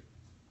 right?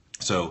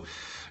 So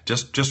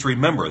just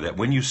remember that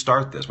when you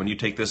start this, when you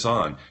take this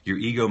on, your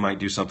ego might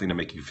do something to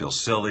make you feel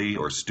silly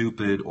or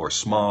stupid or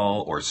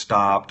small or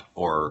stopped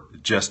or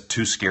just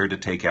too scared to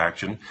take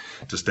action,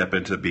 to step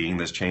into being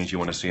this change you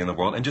want to see in the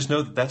world. And just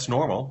know that that's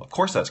normal. Of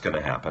course that's going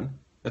to happen.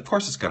 Of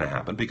course it's going to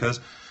happen because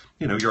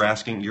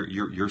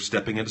you're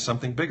stepping into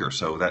something bigger.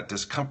 So that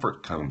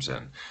discomfort comes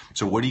in.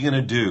 So what are you going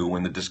to do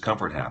when the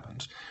discomfort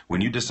happens?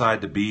 When you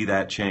decide to be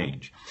that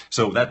change?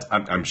 So that's,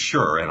 I'm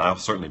sure, and I'll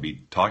certainly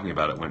be talking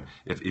about it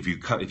if you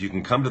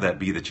can come to that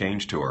Be the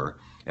Change tour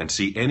and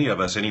see any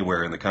of us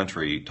anywhere in the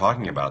country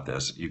talking about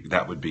this,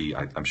 that would be,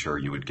 I'm sure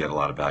you would get a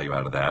lot of value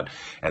out of that.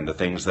 And the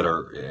things that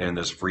are in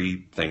this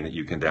free thing that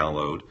you can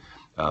download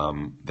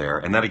there.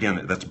 And that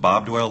again, that's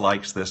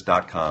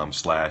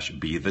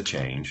bobdoylelikesthis.com/be the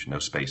change, no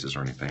spaces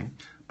or anything.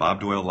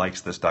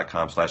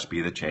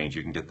 bobdoylelikesthis.com/be the change.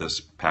 You can get this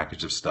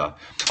package of stuff.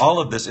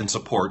 All of this in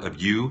support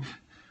of you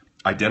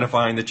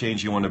identifying the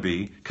change you want to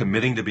be,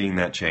 committing to being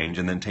that change,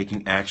 and then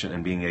taking action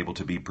and being able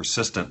to be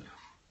persistent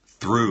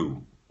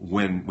through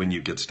when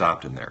you get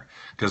stopped in there.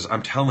 Because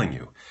I'm telling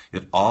you,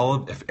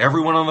 if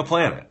everyone on the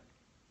planet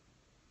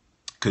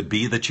could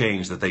be the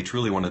change that they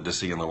truly wanted to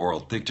see in the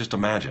world, just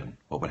imagine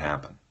what would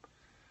happen.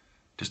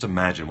 Just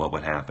imagine what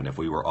would happen if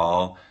we were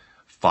all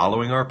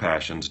following our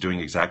passions, doing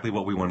exactly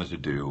what we wanted to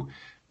do,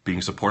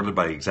 being supported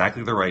by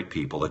exactly the right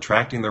people,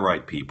 attracting the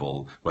right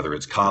people, whether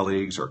it's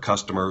colleagues or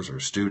customers or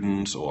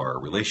students or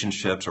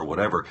relationships or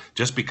whatever,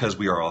 just because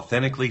we are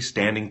authentically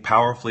standing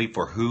powerfully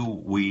for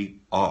who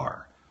we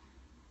are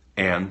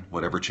and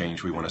whatever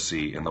change we want to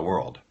see in the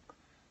world.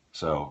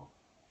 So,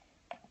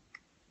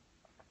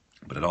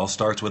 but it all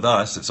starts with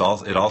us. It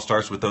all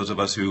starts with those of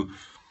us who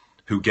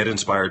get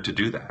inspired to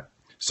do that.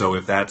 So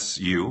if that's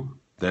you,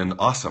 then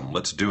awesome.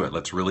 Let's do it.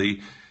 Let's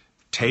really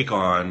take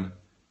on.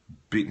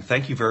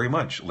 Thank you very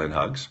much, Lynn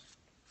Hugs.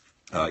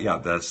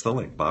 Yeah, that's the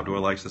link.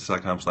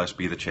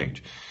 bobdoylelikesthis.com/be the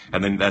change.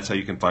 And then that's how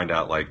you can find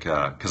out,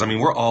 because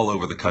we're all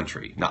over the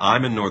country. Now,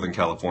 I'm in Northern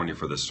California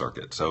for this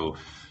circuit. So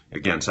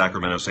again,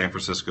 Sacramento, San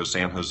Francisco,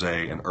 San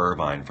Jose, and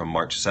Irvine from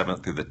March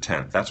 7th through the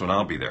 10th. That's when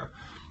I'll be there.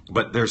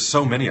 But there's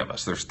so many of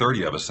us. There's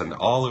 30 of us, and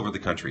all over the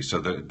country. So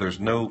there's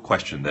no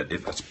question that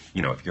if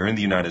you're in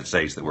the United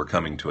States, that we're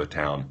coming to a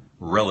town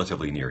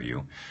relatively near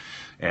you.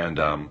 And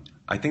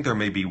I think there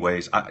may be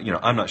ways,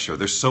 I'm not sure.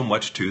 There's so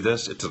much to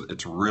this.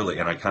 It's really,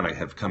 and I kind of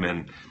have come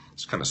in,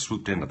 it's kind of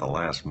swooped in at the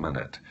last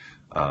minute.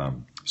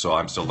 So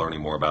I'm still learning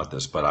more about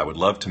this, but I would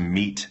love to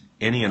meet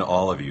any and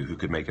all of you who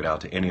could make it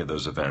out to any of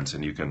those events,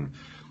 and you can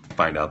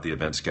find out the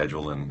event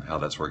schedule and how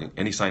that's working.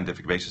 Any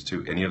scientific basis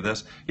to any of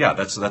this? Yeah,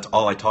 that's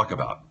all I talk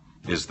about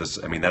is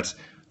this. I mean, that's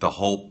the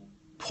whole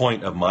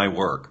point of my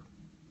work,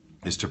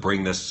 is to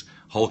bring this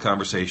whole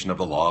conversation of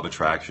the law of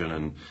attraction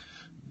and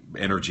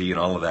energy and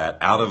all of that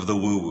out of the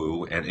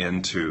woo-woo and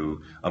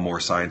into a more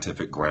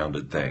scientific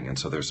grounded thing. And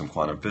so there's some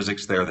quantum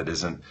physics there that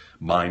isn't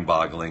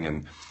mind-boggling.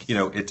 And,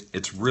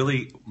 it's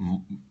really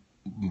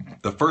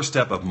the first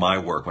step of my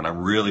work when I'm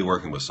really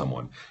working with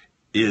someone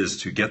is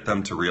to get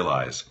them to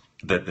realize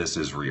that this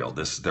is real.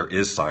 There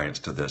is science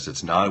to this.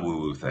 It's not a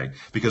woo-woo thing.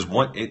 Because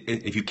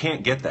if you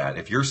can't get that,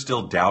 if you're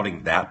still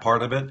doubting that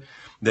part of it,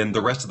 then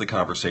the rest of the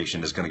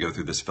conversation is going to go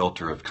through this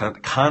filter of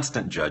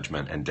constant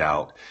judgment and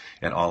doubt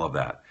and all of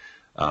that.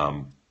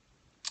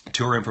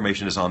 Tour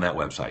information is on that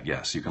website.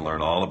 Yes, you can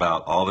learn all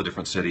about all the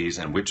different cities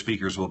and which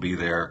speakers will be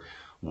there,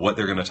 what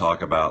they're going to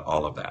talk about,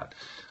 all of that.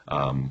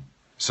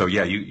 So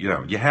yeah,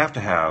 you have to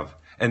have,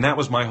 and that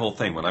was my whole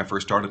thing when I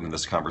first started in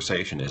this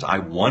conversation, is I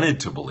wanted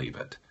to believe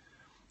it,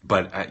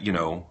 but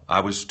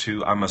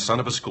I'm a son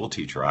of a school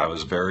teacher. I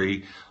was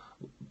very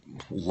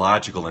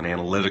logical and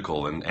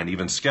analytical and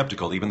even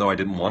skeptical, even though I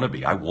didn't want to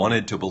be. I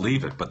wanted to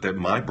believe it, but that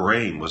my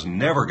brain was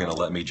never going to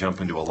let me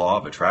jump into a law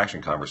of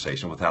attraction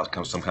conversation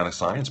without some kind of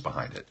science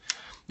behind it.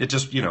 It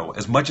just,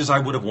 as much as I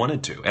would have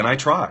wanted to, and I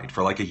tried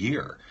for like a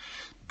year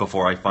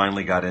before I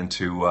finally got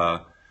into,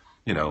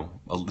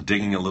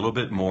 digging a little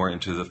bit more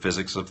into the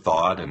physics of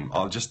thought and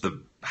all just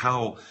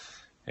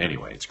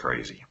anyway, it's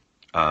crazy.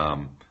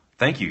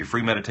 Thank you. Your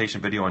free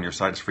meditation video on your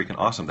site is freaking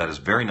awesome. That is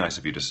very nice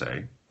of you to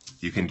say.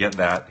 You can get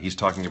that. He's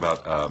talking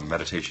about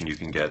meditation you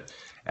can get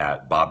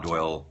at Bob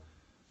Doyle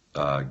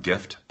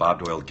Gift,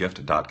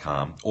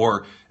 BobDoyleGift.com.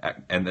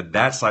 And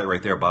that site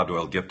right there,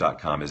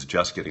 BobDoyleGift.com, is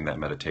just getting that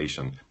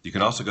meditation. You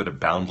can also go to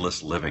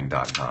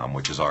BoundlessLiving.com,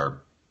 which is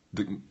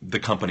the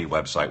company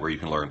website where you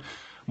can learn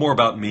more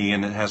about me,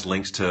 and it has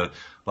links to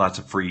lots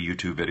of free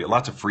YouTube video,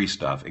 lots of free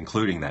stuff,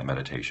 including that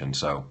meditation.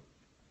 So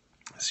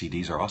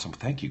CDs are awesome.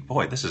 Thank you.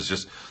 Boy, this is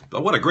just,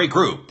 what a great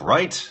group,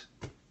 right?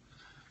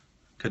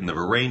 Couldn't have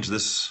arranged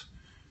this.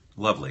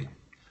 Lovely.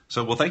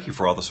 So, well, thank you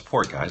for all the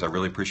support, guys. I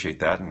really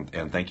appreciate that.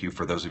 And thank you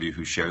for those of you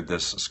who shared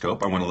this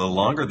scope. I went a little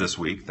longer this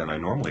week than I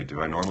normally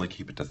do. I normally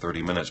keep it to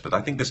 30 minutes. But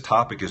I think this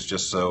topic is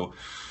just so...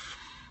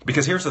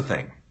 Because here's the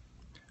thing.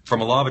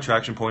 From a law of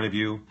attraction point of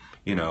view,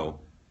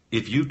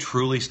 if you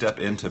truly step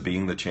into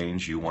being the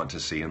change you want to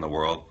see in the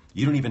world,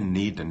 you don't even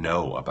need to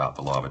know about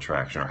the law of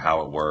attraction or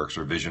how it works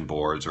or vision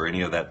boards or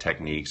any of that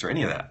techniques or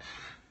any of that.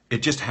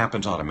 It just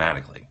happens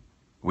automatically.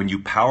 When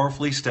you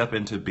powerfully step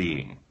into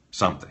being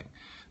something,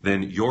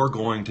 then you're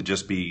going to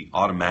just be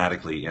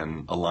automatically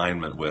in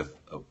alignment with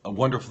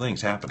wonderful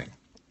things happening,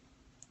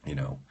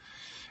 and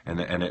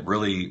it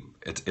really,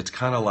 it's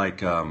kind of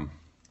like,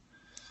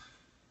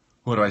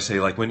 what do I say?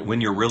 Like when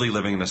you're really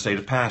living in a state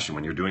of passion,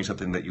 when you're doing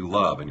something that you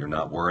love and you're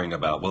not worrying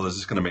about, well, is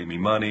this going to make me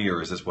money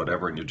or is this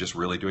whatever? And you're just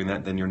really doing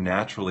that, then you're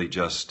naturally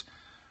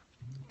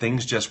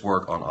things just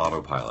work on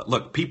autopilot.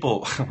 Look,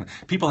 people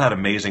had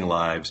amazing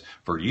lives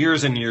for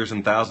years and years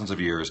and thousands of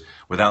years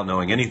without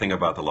knowing anything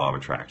about the law of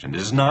attraction. It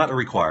is not a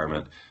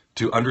requirement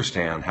to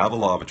understand how the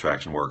law of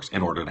attraction works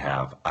in order to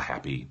have a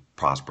happy,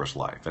 prosperous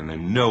life. And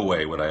in no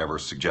way would I ever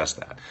suggest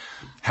that.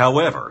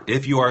 However,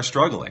 if you are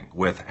struggling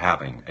with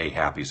having a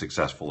happy,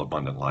 successful,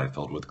 abundant life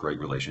filled with great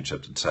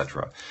relationships,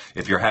 etc.,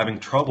 if you're having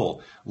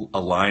trouble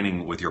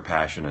aligning with your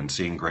passion and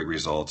seeing great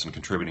results and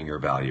contributing your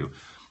value,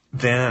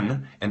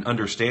 then an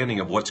understanding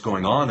of what's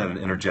going on at an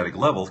energetic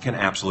level can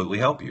absolutely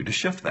help you to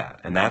shift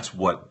that. And that's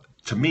what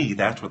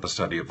the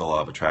study of the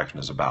law of attraction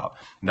is about.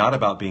 Not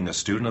about being a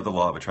student of the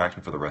law of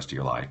attraction for the rest of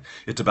your life.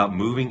 It's about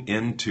moving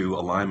into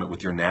alignment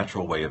with your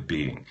natural way of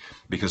being.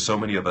 Because so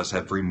many of us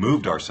have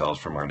removed ourselves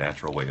from our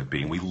natural way of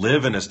being. We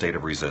live in a state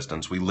of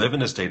resistance. We live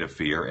in a state of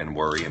fear and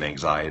worry and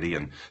anxiety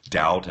and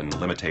doubt and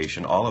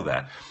limitation, all of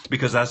that.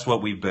 Because that's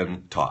what we've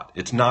been taught.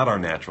 It's not our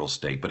natural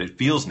state, but it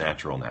feels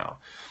natural now.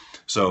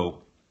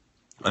 So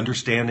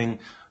understanding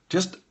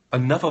just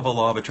enough of a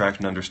law of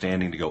attraction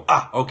understanding to go,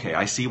 okay,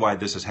 I see why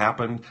this has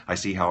happened. I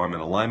see how I'm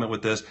in alignment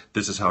with this.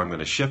 This is how I'm going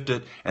to shift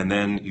it. And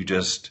then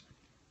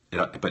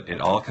but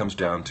it all comes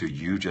down to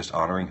you just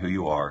honoring who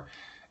you are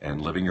and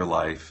living your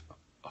life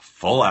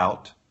full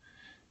out,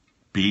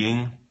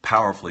 being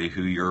powerfully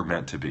who you're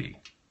meant to be.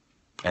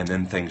 And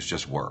then things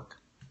just work,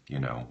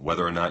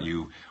 whether or not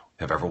you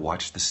have ever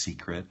watched The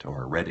Secret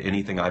or read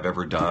anything I've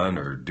ever done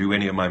or do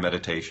any of my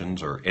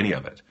meditations or any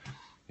of it,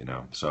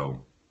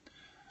 so...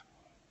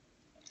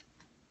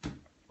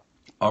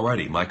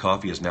 Alrighty, my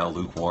coffee is now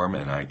lukewarm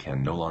and I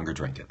can no longer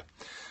drink it.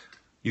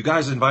 You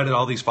guys invited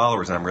all these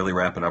followers and I'm really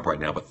wrapping up right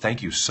now, but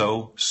thank you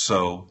so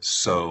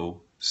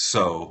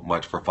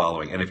much for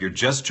following. And if you're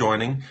just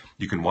joining,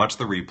 you can watch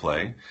the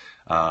replay.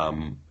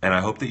 And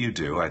I hope that you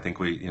do. I think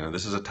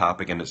this is a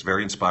topic and it's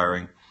very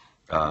inspiring.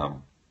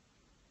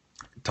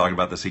 talking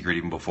about The Secret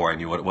even before I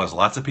knew what it was.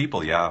 Lots of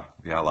people, yeah,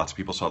 lots of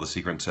people saw The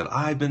Secret and said,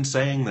 I've been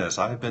saying this,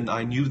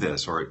 I knew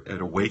this, or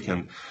it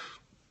awakened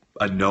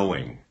a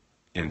knowing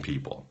in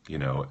people, you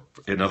know.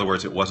 In other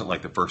words, it wasn't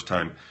like the first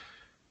time.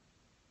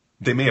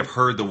 They may have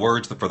heard the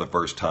words for the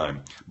first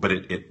time, but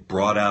it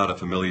brought out a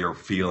familiar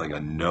feeling, a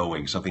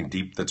knowing, something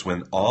deep that's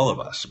within all of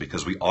us,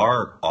 because we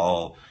are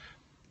all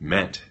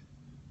meant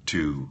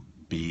to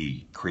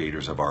be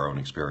creators of our own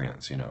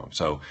experience, you know.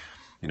 So,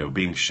 you know,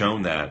 being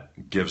shown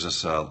that gives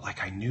us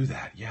like, I knew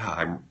that.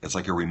 Yeah, it's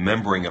like a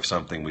remembering of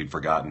something we'd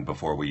forgotten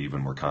before we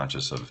even were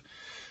conscious of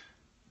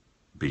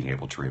being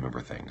able to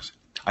remember things.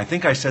 I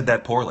think I said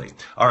that poorly.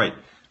 All right.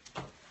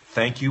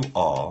 Thank you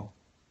all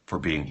for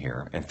being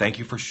here, and thank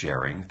you for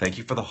sharing. Thank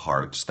you for the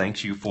hearts.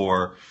 Thank you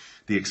for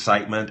the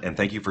excitement, and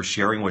thank you for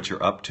sharing what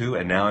you're up to.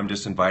 And now I'm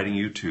just inviting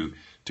you to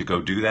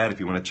go do that.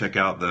 If you want to check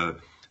out the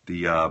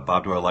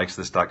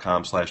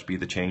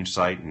BobDoyleLikesThis.com/BeTheChange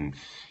site, and,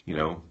 you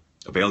know,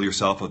 avail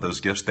yourself of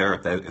those gifts there.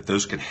 If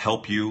those can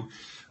help you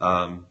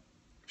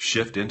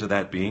shift into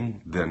that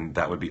being, then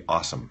that would be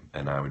awesome,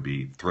 and I would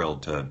be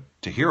thrilled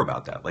to hear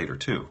about that later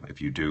too,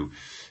 if you do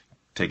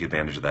take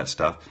advantage of that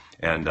stuff.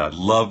 And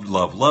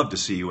love to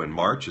see you in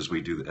March as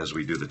we do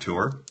the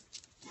tour.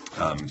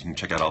 You can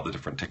check out all the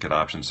different ticket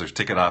options. There's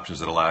ticket options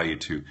that allow you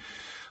to,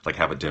 like,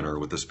 have a dinner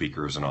with the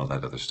speakers and all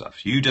that other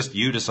stuff. You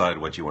decide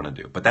what you want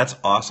to do. But that's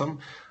awesome,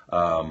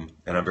 and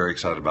I'm very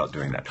excited about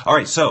doing that. All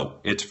right, so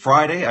it's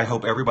Friday. I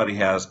hope everybody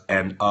has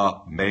an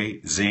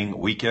amazing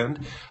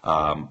weekend.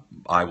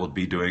 I will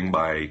be doing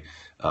my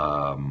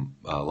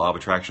Law of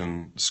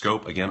Attraction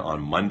Scope again on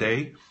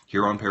Monday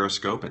here on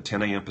Periscope at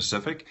 10 a.m.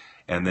 Pacific.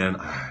 And then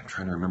I'm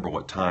trying to remember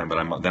what time, but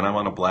I'm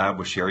on a blab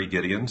with Sherry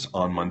Gideons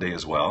on Monday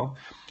as well.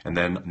 And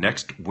then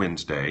next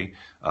Wednesday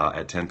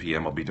at 10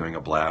 p.m. I'll be doing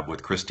a blab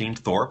with Christine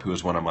Thorpe, who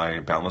is one of my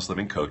Boundless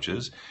Living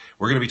coaches.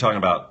 We're going to be talking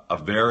about a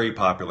very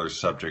popular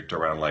subject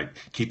around, like,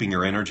 keeping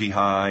your energy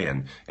high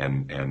and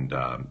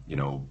you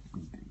know,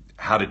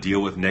 how to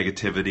deal with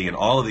negativity and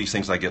all of these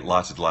things I get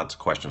lots of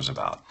questions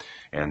about.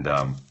 And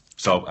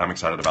so I'm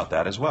excited about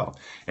that as well.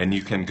 And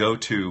you can go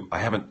to, I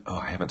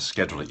haven't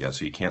scheduled it yet,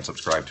 so you can't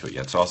subscribe to it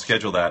yet. So I'll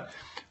schedule that.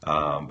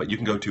 But you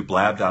can go to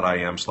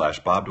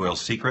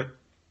blab.im/BobDoyleSecret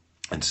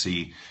and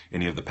see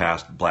any of the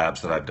past blabs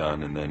that I've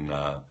done, and then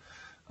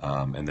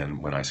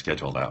when I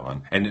schedule that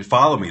one, and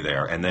follow me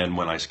there, and then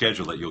when I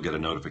schedule it, you'll get a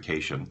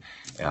notification,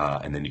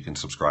 and then you can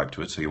subscribe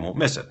to it so you won't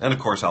miss it. And of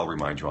course, I'll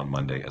remind you on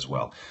Monday as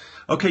well.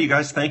 Okay, you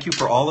guys, thank you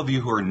for all of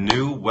you who are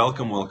new.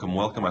 Welcome, welcome,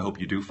 welcome. I hope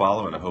you do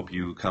follow, and I hope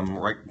you come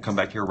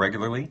back here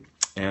regularly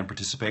and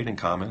participate and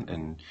comment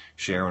and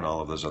share and all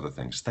of those other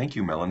things. Thank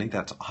you, Melanie.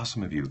 That's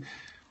awesome of you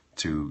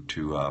to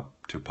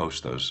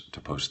post the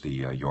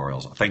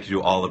URLs. Thank you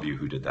to all of you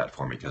who did that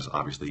for me, because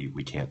obviously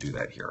we can't do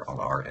that here on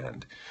our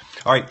end.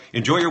 All right,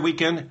 enjoy your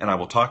weekend, and I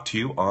will talk to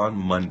you on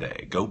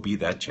Monday. Go be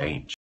that change.